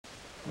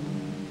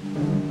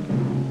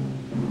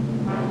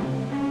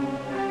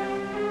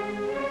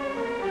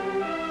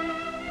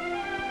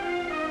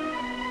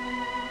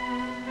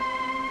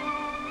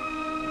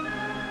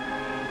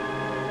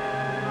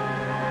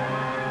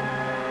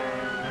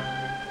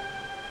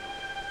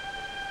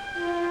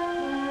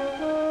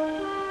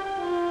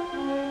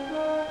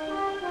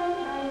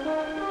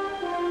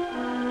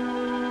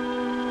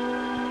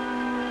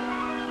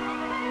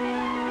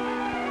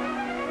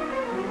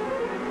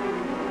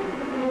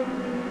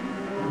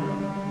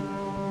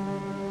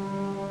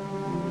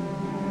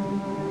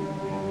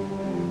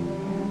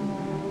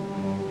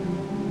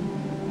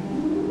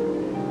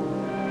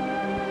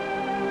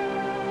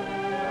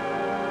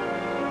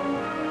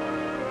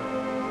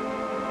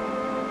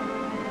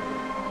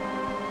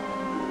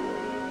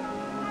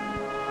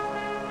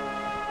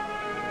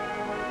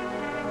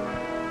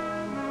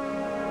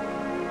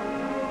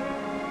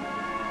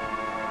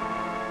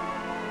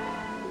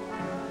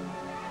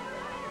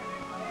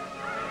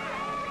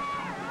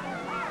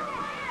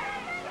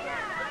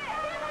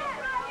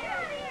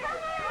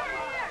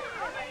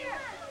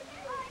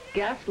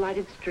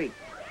Gas-lighted streets,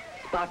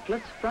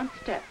 spotless front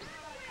steps,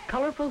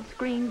 colorful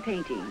screen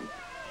paintings.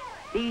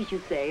 These,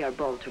 you say, are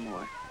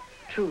Baltimore.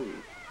 True,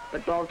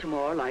 but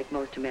Baltimore, like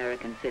most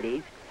American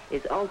cities,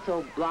 is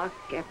also block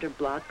after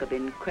block of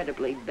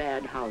incredibly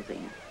bad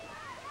housing.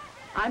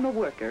 I'm a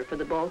worker for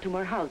the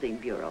Baltimore Housing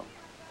Bureau.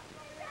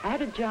 I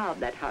had a job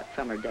that hot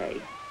summer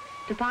day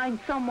to find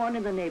someone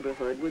in the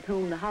neighborhood with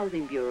whom the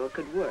Housing Bureau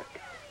could work.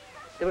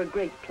 There were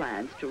great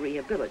plans to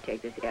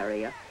rehabilitate this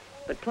area,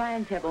 but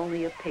plans have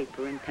only a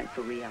paper and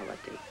pencil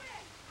reality.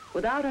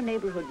 Without a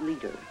neighborhood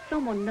leader,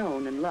 someone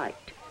known and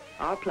liked,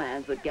 our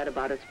plans would get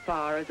about as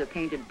far as a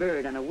painted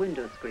bird on a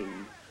window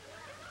screen.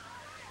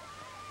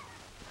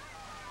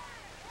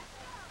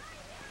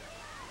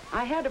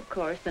 I had, of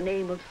course, the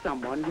name of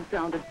someone who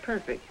sounded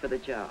perfect for the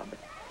job,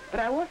 but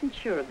I wasn't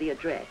sure of the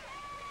address.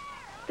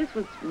 This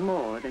was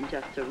more than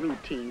just a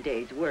routine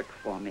day's work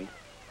for me.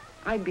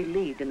 I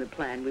believed in the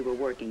plan we were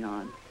working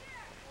on,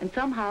 and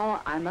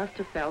somehow I must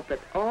have felt that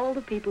all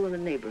the people in the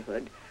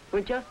neighborhood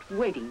were just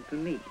waiting for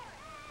me.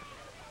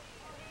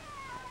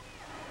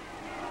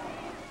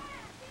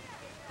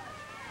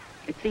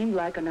 It seemed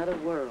like another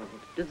world,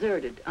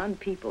 deserted,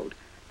 unpeopled,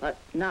 but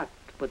not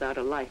without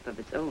a life of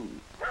its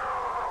own.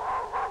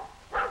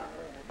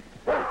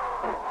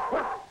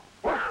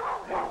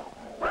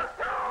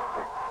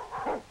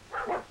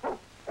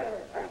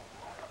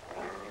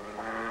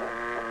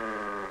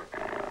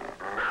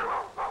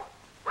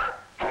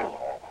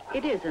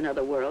 It is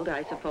another world,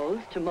 I suppose,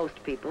 to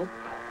most people,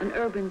 an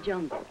urban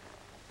jungle.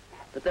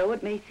 But though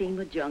it may seem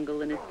a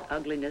jungle in its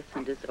ugliness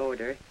and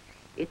disorder,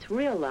 its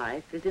real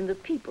life is in the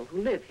people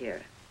who live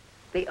here,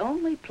 the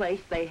only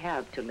place they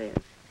have to live.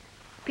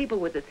 People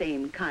with the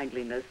same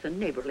kindliness and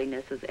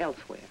neighborliness as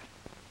elsewhere.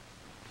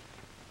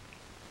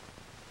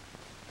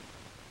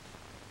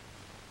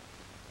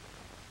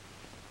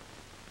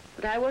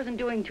 But I wasn't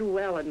doing too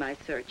well in my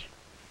search.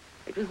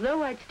 It was as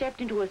though I'd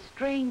stepped into a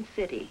strange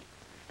city,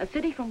 a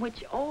city from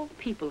which all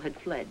people had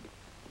fled.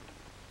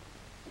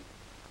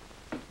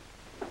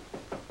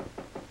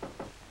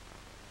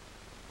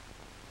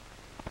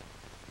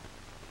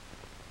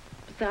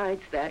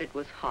 Besides that, it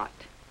was hot.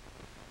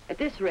 At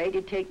this rate,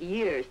 it'd take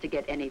years to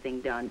get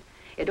anything done.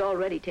 It'd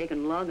already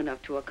taken long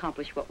enough to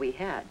accomplish what we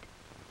had.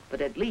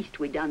 But at least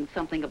we'd done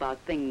something about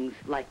things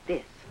like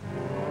this.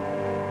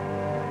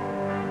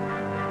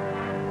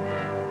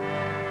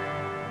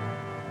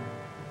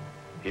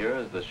 Here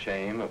is the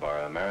shame of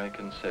our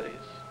American cities.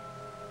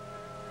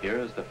 Here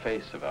is the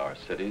face of our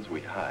cities we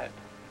hide.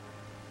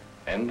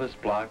 Endless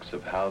blocks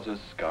of houses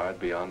scarred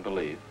beyond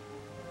belief,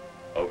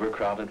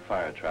 overcrowded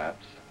fire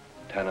traps,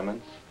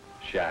 tenements,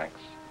 shacks,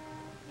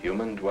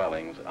 human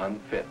dwellings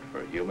unfit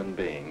for human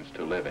beings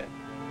to live in.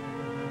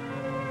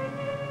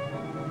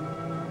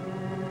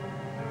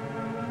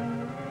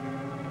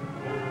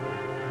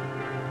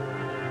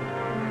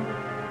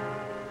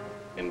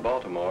 In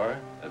Baltimore,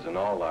 as in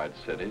all large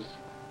cities,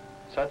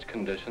 such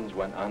conditions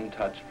went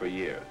untouched for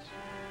years.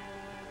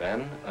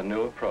 Then, a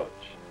new approach.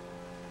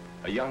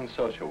 A young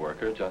social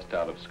worker just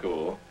out of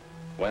school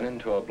went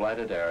into a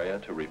blighted area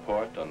to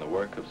report on the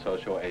work of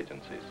social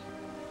agencies.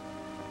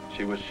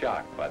 She was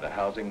shocked by the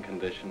housing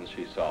conditions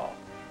she saw.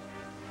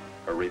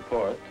 Her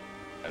report,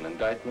 an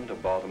indictment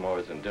of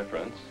Baltimore's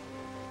indifference,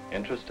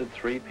 interested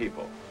 3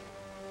 people: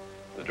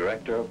 the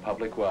Director of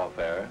Public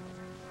Welfare,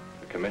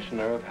 the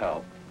Commissioner of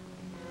Health,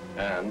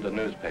 and a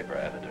newspaper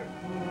editor.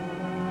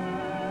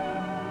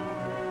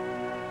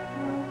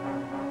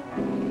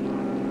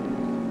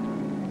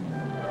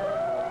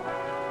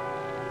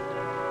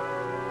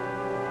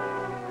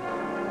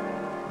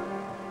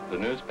 The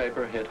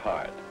newspaper hit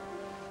hard.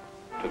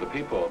 To the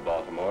people of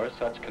Baltimore,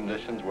 such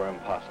conditions were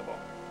impossible.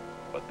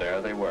 But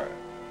there they were,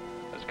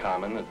 as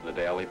common as the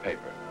daily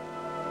paper.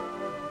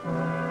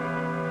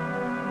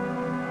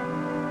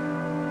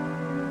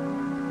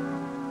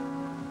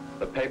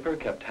 The paper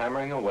kept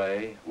hammering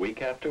away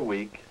week after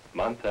week,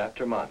 month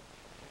after month,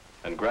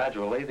 and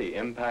gradually the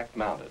impact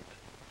mounted.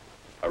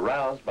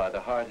 Aroused by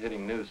the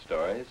hard-hitting news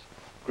stories,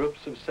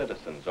 groups of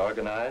citizens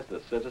organized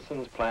the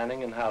Citizens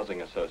Planning and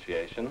Housing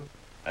Association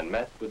and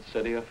met with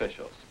city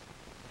officials.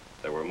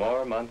 There were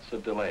more months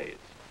of delays,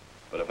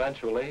 but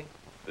eventually,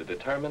 the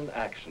determined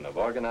action of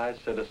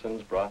organized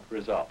citizens brought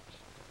results.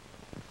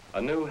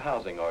 A new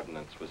housing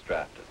ordinance was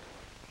drafted.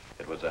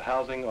 It was a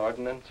housing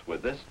ordinance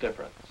with this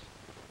difference.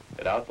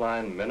 It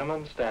outlined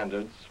minimum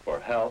standards for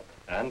health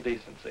and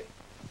decency.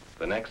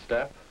 The next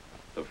step,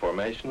 the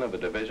formation of a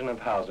division of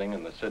housing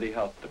in the city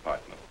health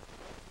department.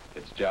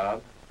 Its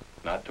job,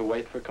 not to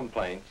wait for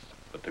complaints,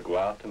 but to go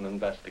out and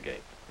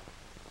investigate.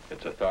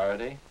 Its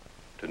authority,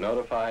 to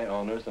notify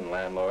owners and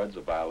landlords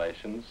of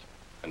violations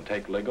and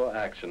take legal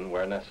action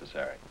where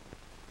necessary.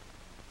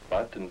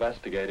 But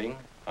investigating,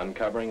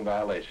 uncovering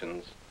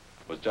violations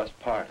was just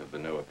part of the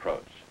new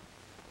approach.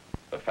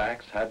 The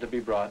facts had to be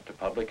brought to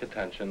public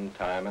attention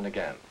time and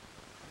again.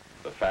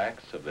 The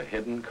facts of the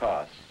hidden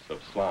costs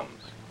of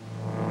slums.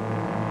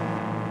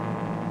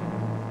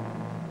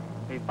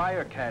 A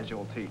fire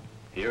casualty.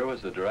 Here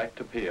was a direct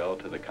appeal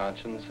to the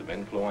conscience of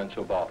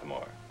influential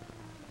Baltimore.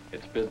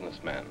 its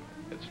businessmen,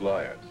 its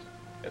lawyers,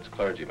 its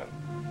clergymen.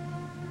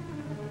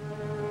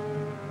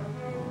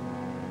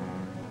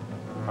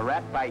 A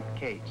rat bite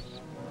case.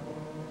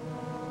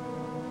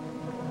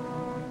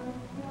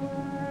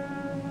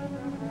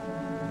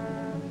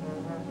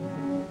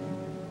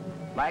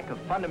 Lack of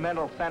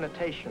fundamental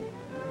sanitation.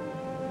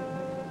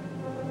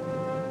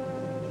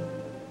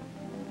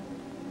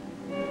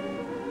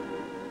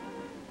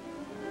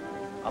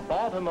 A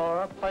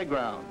Baltimore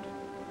playground.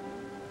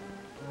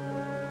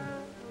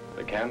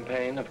 The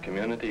campaign of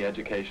community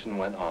education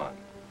went on.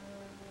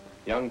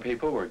 Young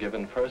people were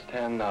given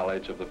first-hand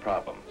knowledge of the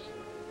problems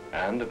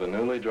and of a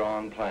newly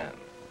drawn plan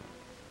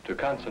to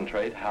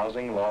concentrate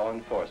housing law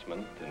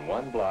enforcement in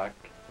one block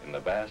in the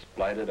vast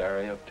blighted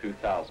area of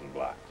 2,000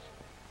 blocks,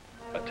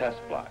 a test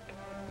block.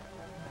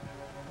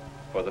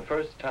 For the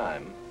first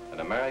time,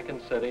 an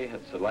American city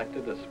had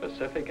selected a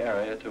specific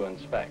area to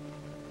inspect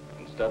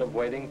instead of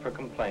waiting for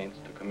complaints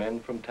to come in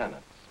from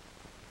tenants.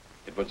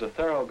 It was a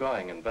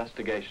thoroughgoing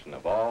investigation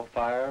of all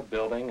fire,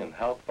 building, and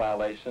health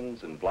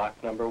violations in block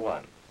number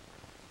 1.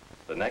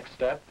 The next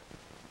step,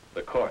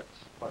 the courts.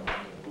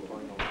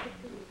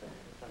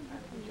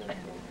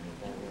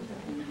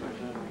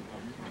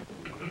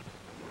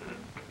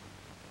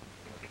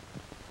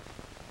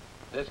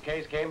 This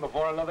case came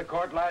before another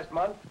court last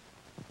month?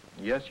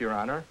 Yes, Your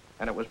Honor,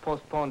 and it was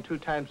postponed 2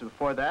 times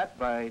before that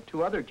by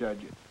 2 other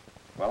judges.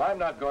 Well, I'm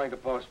not going to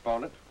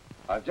postpone it.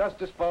 I've just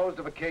disposed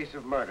of a case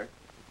of murder.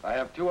 I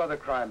have 2 other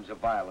crimes of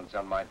violence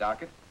on my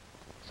docket,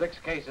 6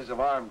 cases of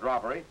armed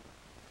robbery,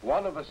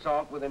 1 of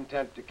assault with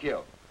intent to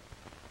kill.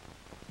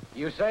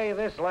 You say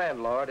this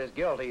landlord is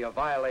guilty of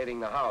violating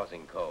the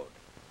housing code.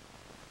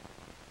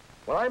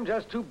 Well, I'm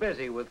just too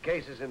busy with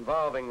cases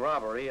involving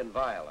robbery and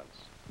violence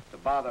to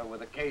bother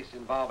with a case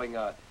involving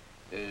a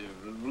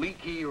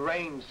leaky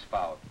rain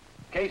spout.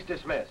 Case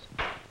dismissed.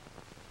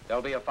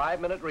 There'll be a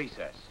 5-minute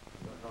recess.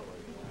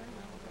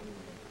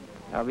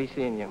 I'll be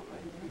seeing you.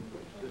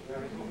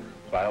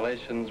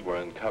 Violations were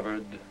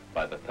uncovered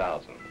by the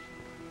thousands.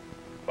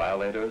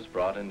 Violators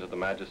brought into the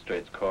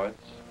magistrates'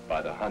 courts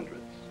by the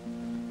hundreds.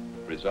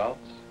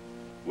 Results?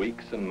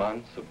 Weeks and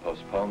months of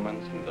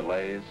postponements and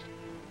delays,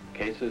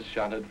 cases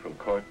shunted from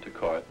court to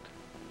court,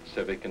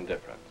 civic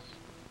indifference.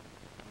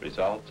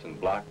 Results in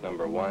block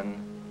number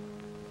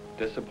 1,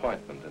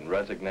 disappointment and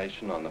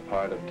resignation on the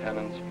part of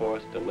tenants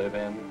forced to live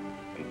in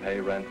and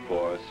pay rent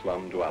for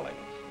slum dwellings.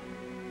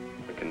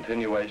 The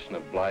continuation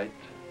of blight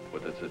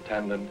with its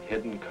attendant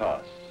hidden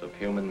costs of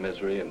human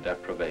misery and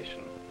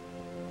deprivation.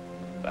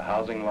 The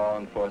housing law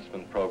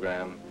enforcement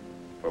program,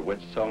 for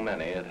which so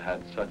many had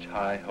had such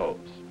high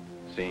hopes,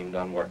 seemed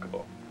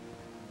unworkable.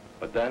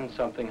 But then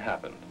something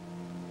happened.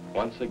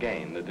 Once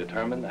again, the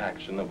determined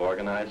action of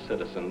organized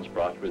citizens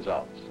brought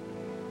results.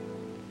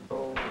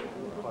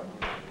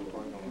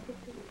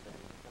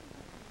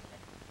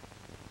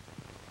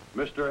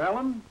 Mr.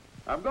 Helen,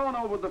 I've gone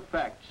over the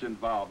facts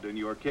involved in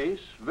your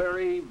case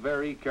very,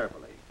 very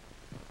carefully.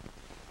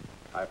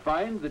 I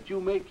find that you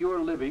make your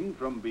living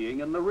from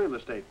being in the real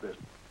estate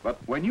business. But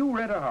when you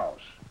rent a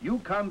house, you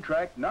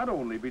contract not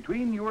only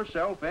between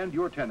yourself and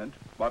your tenant,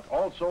 but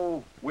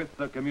also with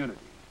the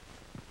community.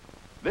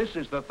 This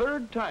is the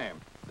 3rd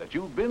time that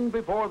you've been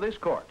before this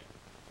court.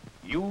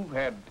 You've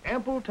had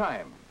ample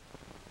time.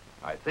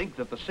 I think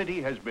that the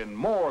city has been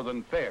more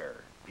than fair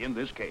in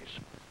this case.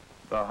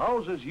 The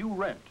houses you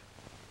rent,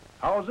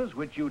 houses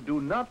which you do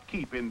not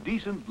keep in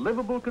decent,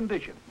 livable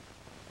condition,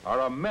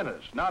 are a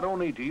menace not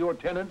only to your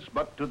tenants,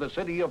 but to the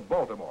city of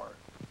Baltimore.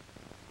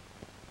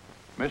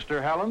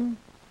 Mr. Hallen,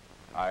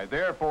 I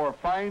therefore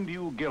find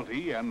you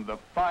guilty, and the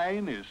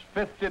fine is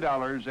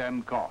 $50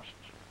 and costs.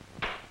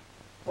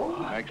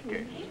 Next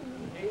case.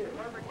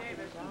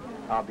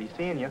 I'll be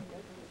seeing you.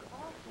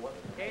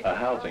 A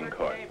housing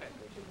court,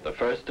 the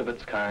first of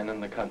its kind in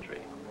the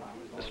country.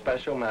 A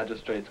special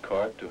magistrates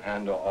court to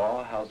handle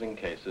all housing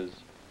cases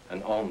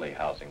and only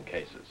housing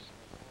cases.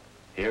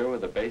 Here were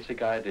the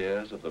basic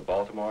ideas of the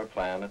Baltimore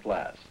Plan at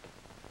last.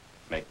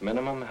 Make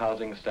minimum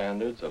housing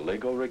standards a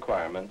legal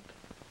requirement,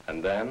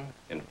 and then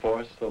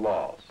enforce the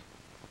laws.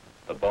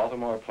 The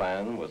Baltimore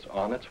Plan was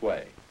on its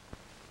way.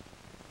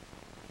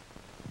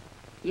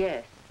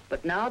 Yes,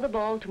 but now the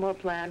Baltimore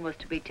Plan was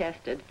to be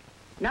tested,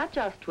 not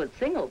just with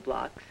single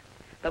blocks,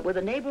 but with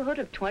a neighborhood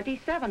of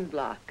 27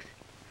 blocks.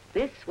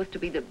 This was to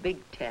be the big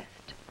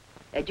test.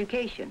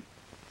 Education,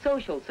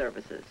 social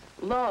services,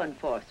 law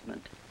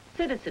enforcement,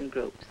 citizen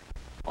groups,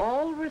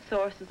 all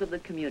resources of the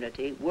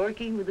community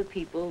working with the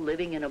people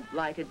living in a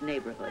blighted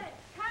neighborhood.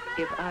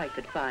 If I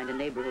could find a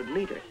neighborhood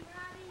leader.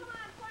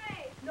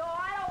 No,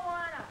 I don't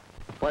wanna.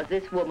 Was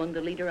this woman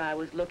the leader I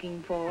was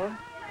looking for?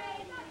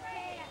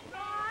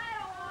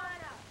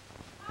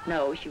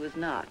 No, she was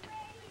not.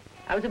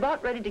 I was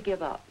about ready to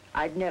give up.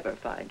 I'd never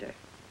find her.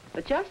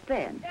 But just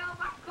then...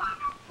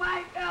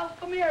 El,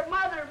 come here,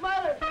 mother,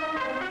 mother!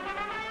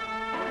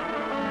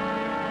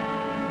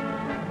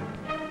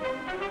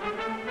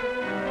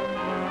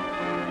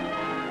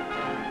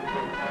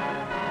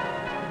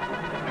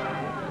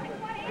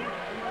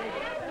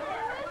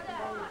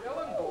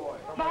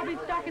 Bobby's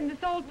stuck in this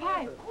old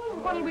pipe.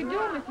 What'll we do,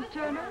 Mrs.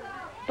 Turner?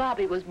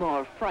 Bobby was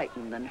more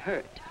frightened than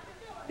hurt.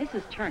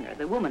 Mrs. Turner,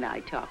 the woman I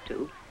talked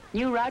to,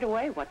 knew right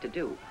away what to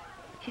do.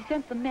 She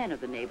sent the men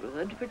of the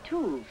neighborhood for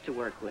tools to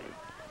work with.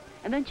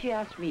 And then she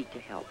asked me to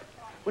help.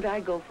 Would I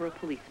go for a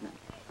policeman?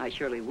 I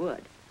surely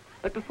would.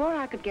 But before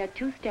I could get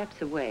 2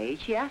 steps away,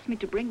 she asked me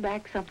to bring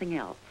back something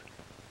else.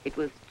 It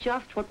was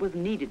just what was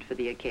needed for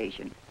the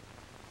occasion.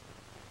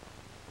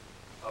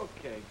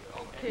 Okay.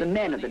 The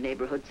men of the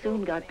neighborhood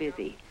soon got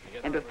busy.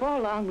 And before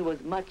long, there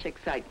was much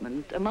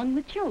excitement among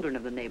the children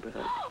of the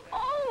neighborhood.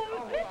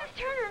 Oh,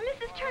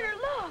 Mrs. Turner,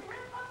 look.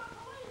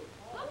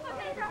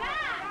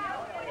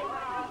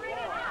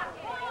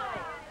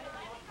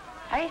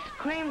 Ice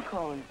cream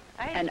cone.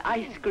 An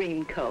ice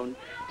cream cone,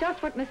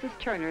 just what Mrs.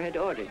 Turner had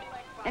ordered.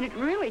 And it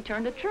really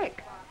turned a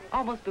trick.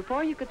 Almost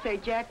before you could say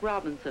Jack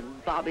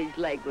Robinson, Bobby's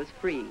leg was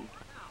free.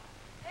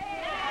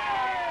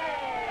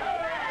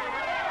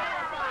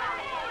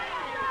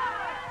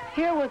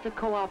 Here was the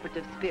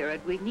cooperative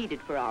spirit we needed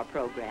for our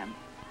program.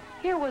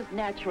 Here was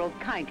natural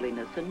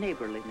kindliness and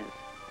neighborliness.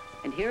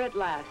 And here at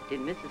last,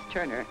 in Mrs.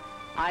 Turner,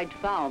 I'd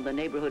found the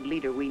neighborhood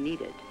leader we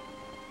needed.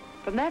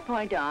 From that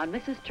point on,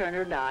 Mrs.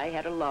 Turner and I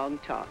had a long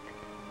talk.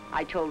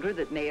 I told her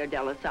that Mayor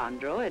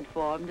D'Alessandro had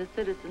formed a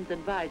Citizens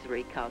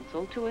Advisory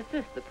Council to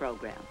assist the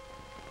program.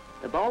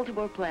 The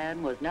Baltimore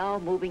Plan was now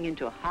moving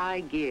into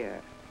high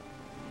gear.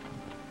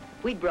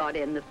 We'd brought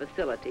in the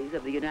facilities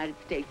of the United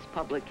States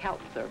Public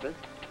Health Service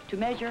to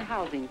measure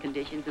housing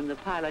conditions in the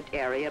pilot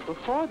area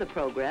before the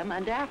program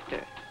and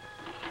after.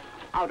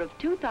 Out of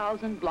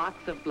 2,000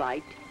 blocks of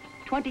blight,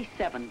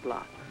 27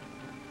 blocks.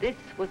 This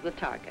was the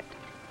target,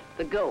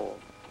 the goal,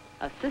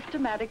 a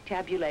systematic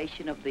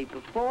tabulation of the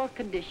before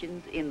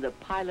conditions in the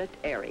pilot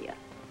area.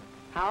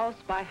 House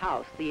by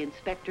house, the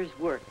inspectors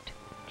worked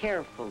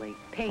carefully,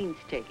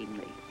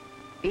 painstakingly,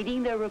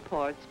 feeding their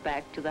reports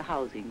back to the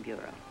Housing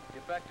Bureau.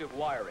 Defective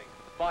wiring,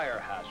 fire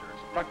hazards,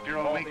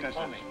 structural faulty weaknesses,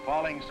 plumbing,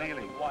 falling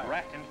ceiling, wiring,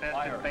 rat-infested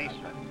fire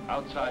basement,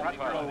 Outside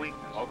structural toilet,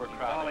 weakness,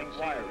 overcrowding, falling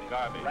ceiling,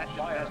 garbage,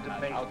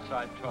 rat-infested basement,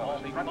 outside toilet,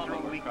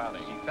 structural weakness,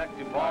 overcrowding,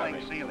 defective falling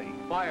wiring, ceiling,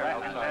 fire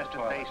outside rat-infested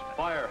toilet, basement,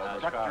 fire hazard,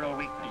 structural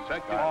weakness,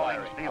 defective falling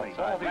wiring, ceiling,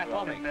 faulty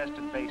plumbing,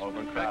 rat-infested basement,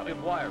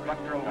 overcrowding, wiring,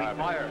 structural weakness,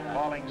 fire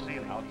falling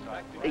ceiling,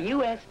 outside The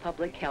U.S.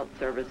 Public Health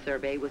Service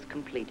survey was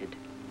completed.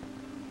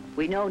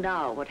 We know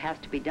now what has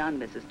to be done,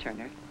 Mrs.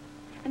 Turner.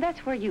 And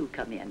that's where you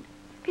come in.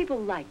 People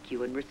like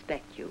you and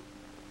respect you.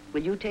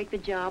 Will you take the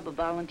job of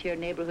volunteer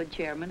neighborhood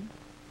chairman?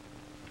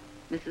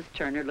 Mrs.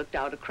 Turner looked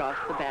out across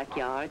the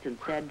backyards and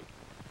said,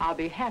 I'll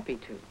be happy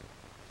to.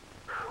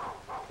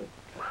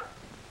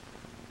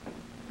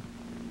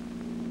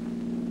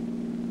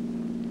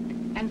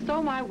 And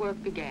so my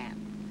work began.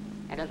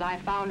 And as I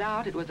found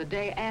out, it was a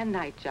day and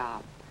night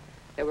job.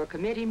 There were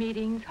committee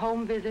meetings,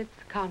 home visits,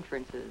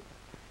 conferences.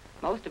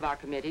 Most of our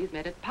committees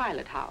met at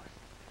Pilot House.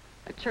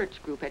 A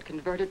church group had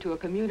converted to a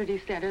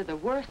community center the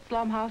worst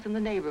slum house in the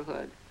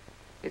neighborhood.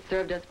 It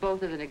served us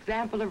both as an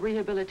example of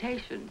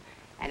rehabilitation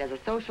and as a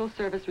social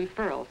service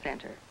referral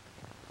center.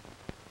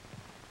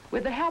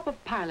 With the help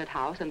of Pilot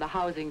House and the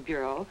Housing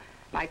Bureau,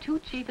 my 2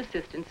 chief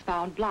assistants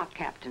found block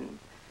captains,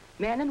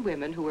 men and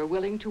women who were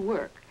willing to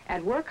work,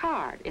 and work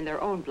hard in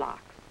their own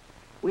blocks.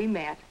 We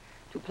met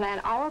to plan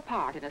our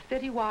part in a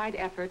citywide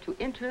effort to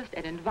interest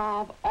and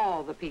involve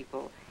all the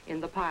people in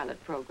the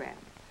pilot program.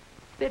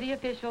 City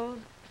officials,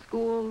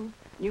 schools,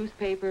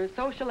 newspapers,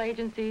 social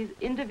agencies,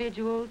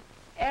 individuals,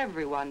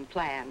 everyone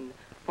planned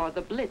for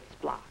the Blitz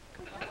block.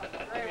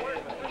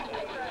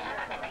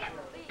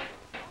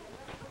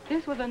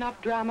 This was enough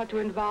drama to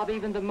involve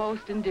even the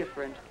most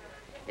indifferent.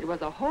 It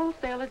was a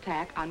wholesale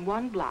attack on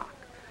one block,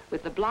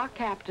 with the block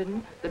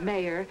captain, the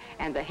mayor,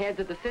 and the heads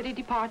of the city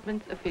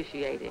departments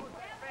officiating.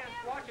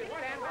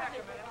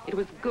 It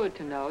was good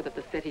to know that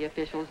the city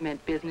officials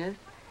meant business.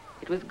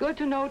 It was good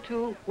to know,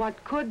 too,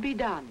 what could be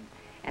done.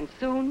 And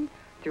soon,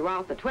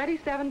 throughout the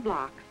 27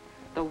 blocks,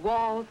 the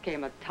walls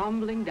came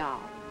a-tumbling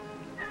down.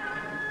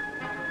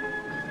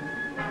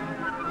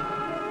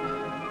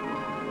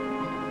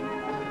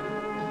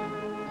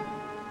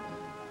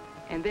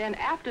 And then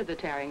after the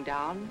tearing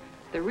down,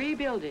 the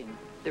rebuilding,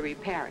 the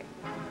repairing.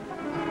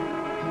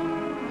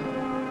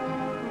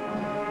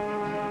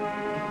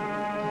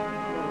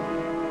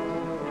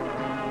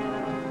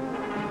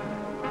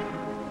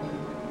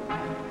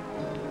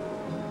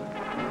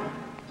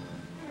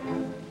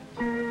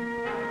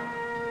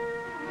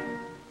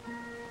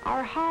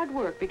 Our hard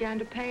work began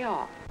to pay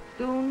off.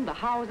 Soon, the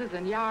houses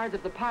and yards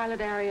of the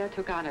pilot area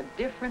took on a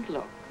different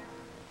look.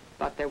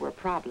 But there were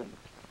problems.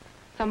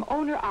 Some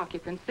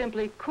owner-occupants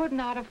simply could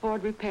not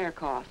afford repair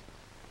costs.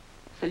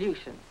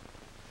 Solution.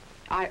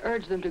 I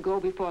urged them to go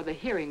before the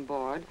hearing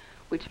board,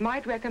 which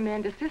might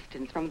recommend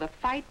assistance from the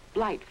Fight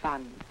Blight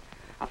Fund,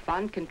 a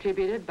fund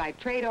contributed by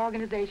trade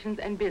organizations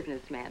and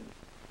businessmen.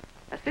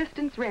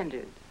 Assistance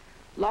rendered.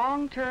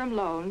 Long-term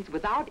loans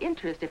without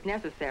interest if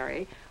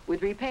necessary,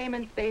 with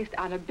repayments based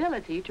on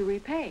ability to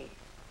repay.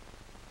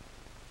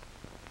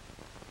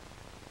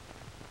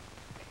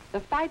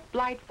 The Fight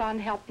Blight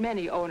Fund helped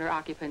many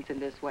owner-occupants in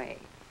this way,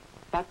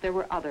 but there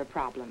were other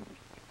problems.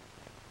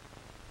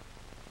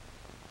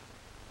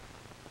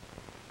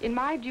 In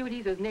my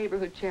duties as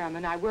neighborhood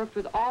chairman, I worked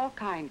with all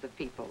kinds of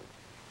people,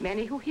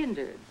 many who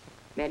hindered,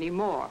 many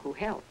more who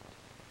helped.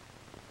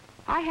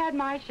 I had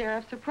my share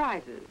of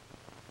surprises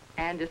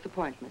and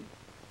disappointments.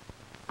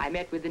 I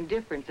met with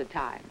indifference at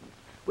times,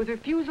 with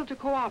refusal to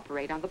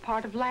cooperate on the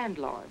part of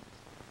landlords.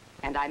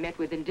 And I met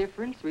with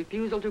indifference,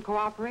 refusal to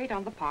cooperate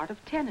on the part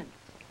of tenants.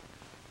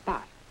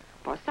 But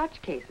for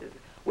such cases,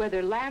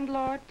 whether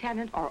landlord,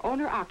 tenant, or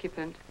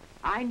owner-occupant,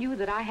 I knew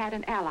that I had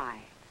an ally.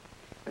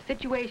 For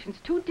situations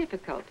too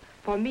difficult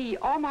for me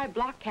or my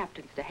block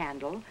captains to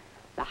handle,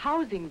 the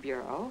Housing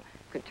Bureau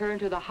could turn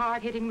to the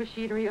hard-hitting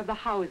machinery of the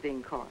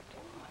Housing Court.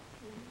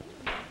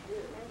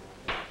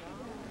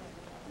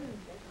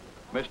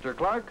 Mr.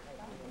 Clark,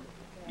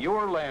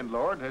 your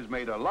landlord has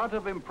made a lot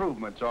of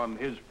improvements on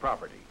his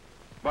property.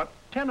 But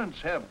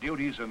tenants have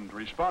duties and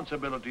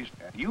responsibilities,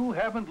 and you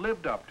haven't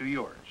lived up to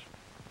yours.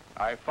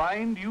 I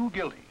find you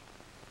guilty,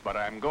 but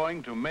I'm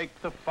going to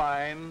make the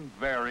fine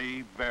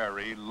very,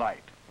 very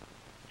light.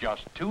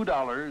 Just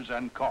 $2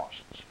 and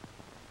costs,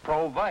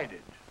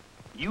 provided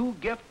you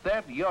get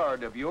that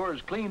yard of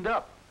yours cleaned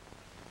up.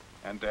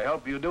 And to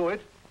help you do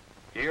it,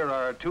 here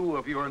are two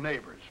of your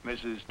neighbors.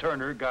 Mrs.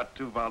 Turner got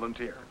to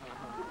volunteer.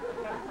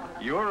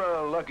 You're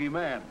a lucky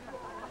man.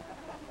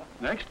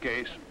 Next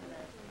case.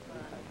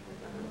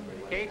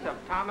 Case of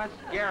Thomas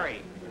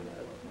Gary.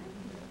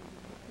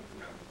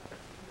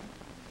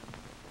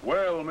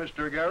 Well,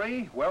 Mr.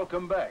 Gary,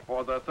 welcome back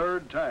for the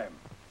third time.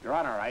 Your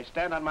Honor, I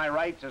stand on my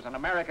rights as an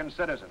American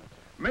citizen.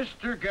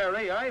 Mr.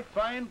 Gary, I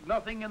find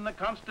nothing in the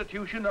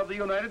Constitution of the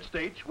United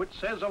States which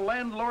says a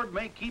landlord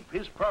may keep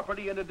his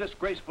property in a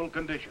disgraceful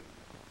condition.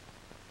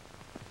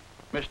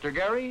 Mr.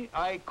 Gary,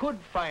 I could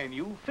fine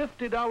you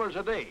 $50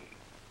 a day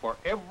for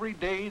every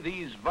day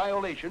these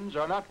violations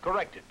are not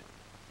corrected.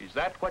 Is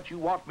that what you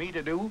want me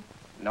to do?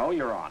 No,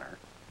 Your Honor.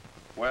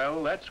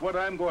 Well, that's what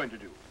I'm going to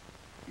do.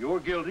 You're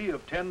guilty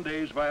of 10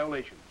 days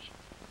violations.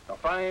 The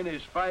fine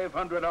is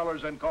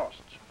 $500 and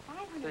costs.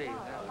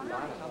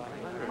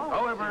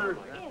 However,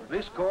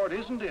 this court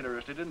isn't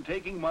interested in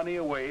taking money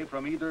away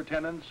from either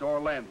tenants or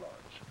landlords.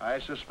 I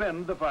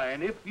suspend the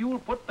fine if you'll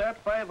put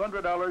that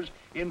 $500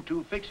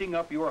 into fixing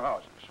up your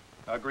houses.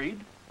 Agreed?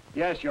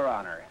 Yes, Your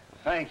Honor.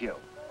 Thank you.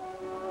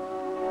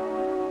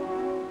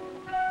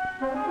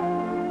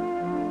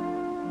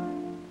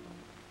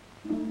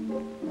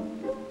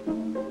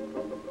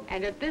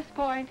 And at this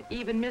point,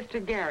 even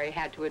Mr. Gary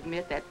had to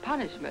admit that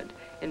punishment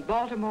in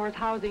Baltimore's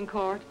housing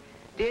court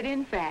did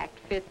in fact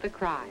fit the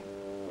crime.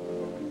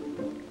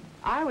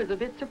 I was a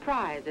bit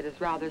surprised at his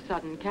rather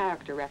sudden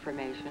character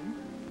reformation,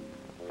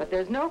 but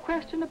there's no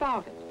question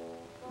about it.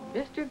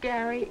 Mr.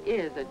 Gary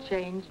is a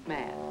changed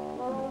man.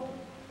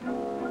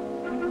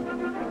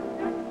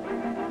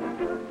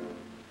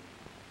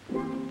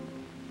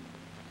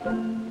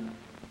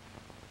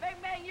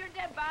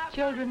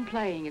 Children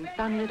playing in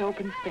sunlit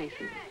open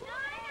spaces.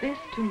 This,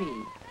 to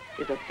me,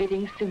 is a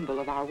fitting symbol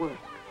of our work.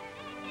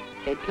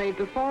 They'd played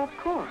before, of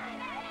course,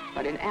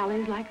 but in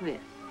alleys like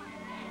this.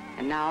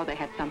 And now they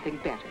had something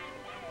better.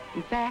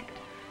 In fact,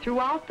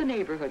 throughout the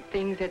neighborhood,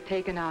 things had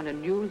taken on a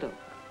new look.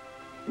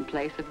 In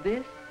place of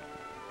this,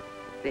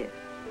 this.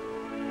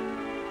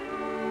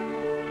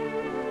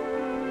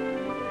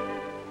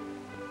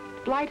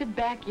 Blighted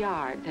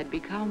backyards had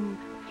become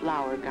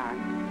flower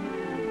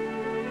gardens.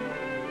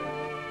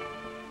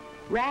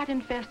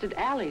 Rat-infested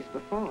alleys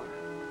before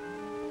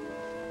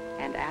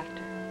and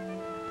after.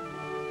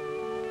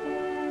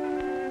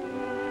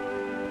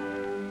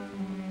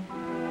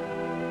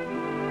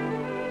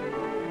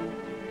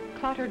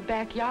 Cluttered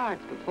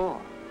backyards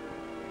before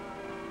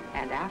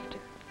and after.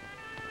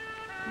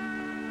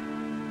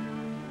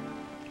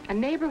 A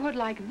neighborhood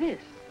like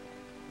this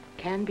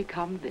can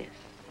become this.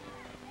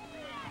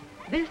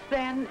 This,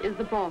 then, is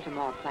the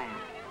Baltimore Plan.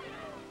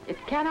 It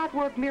cannot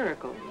work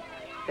miracles.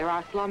 There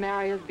are slum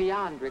areas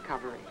beyond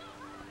recovery.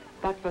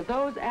 But for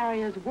those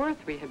areas worth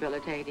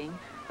rehabilitating,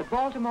 the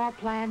Baltimore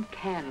Plan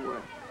can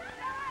work.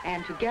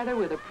 And together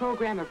with a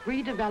program of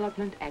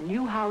redevelopment and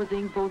new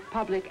housing, both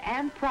public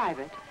and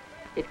private,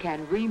 it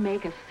can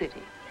remake a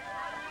city.